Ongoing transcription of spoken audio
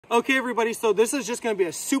Okay, everybody, so this is just going to be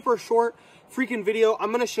a super short freaking video. I'm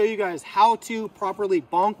going to show you guys how to properly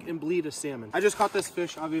bonk and bleed a salmon. I just caught this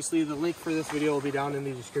fish. Obviously, the link for this video will be down in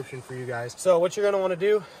the description for you guys. So what you're going to want to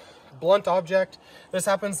do, blunt object. This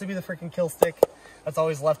happens to be the freaking kill stick that's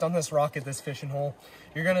always left on this rock at this fishing hole.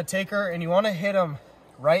 You're going to take her and you want to hit them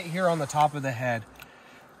right here on the top of the head.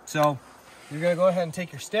 So you're going to go ahead and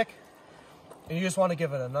take your stick and you just want to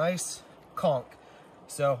give it a nice conk.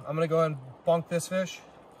 So I'm going to go ahead and bonk this fish.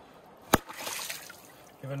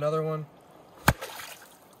 Give another one.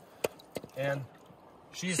 And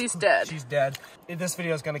she's dead. She's dead. This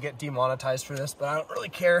video is going to get demonetized for this, but I don't really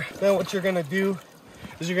care. Then what you're going to do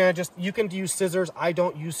is you're going to you can use scissors. I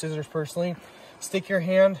don't use scissors personally. Stick your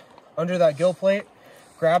hand under that gill plate,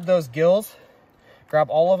 grab those gills,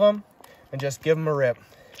 grab all of them, and just give them a rip.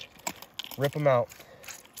 Rip them out.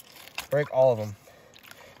 Break all of them.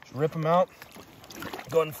 Just rip them out.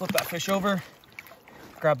 Go ahead and flip that fish over.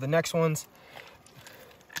 Grab the next ones.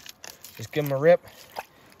 Just give them a rip.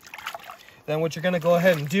 Then what you're going to go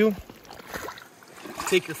ahead and do,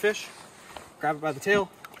 take your fish, grab it by the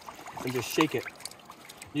tail, and just shake it.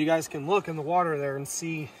 You guys can look in the water there and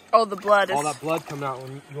see all that blood coming out.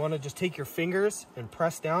 When you want to just take your fingers and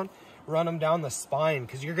press down, run them down the spine,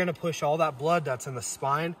 because you're going to push all that blood that's in the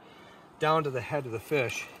spine down to the head of the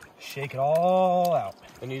fish. Shake it all out.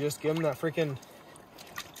 And you just give them that freaking,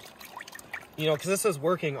 you know, because this is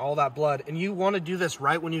working all that blood. And you want to do this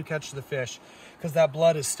right when you catch the fish, because that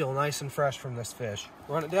blood is still nice and fresh from this fish.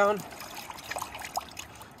 Run it down.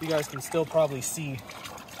 You guys can still probably see.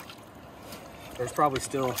 There's probably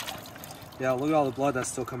still, yeah, look at all the blood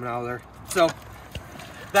that's still coming out of there. So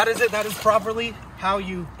that is it. That is properly how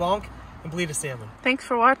you bonk and bleed a salmon. Thanks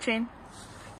for watching.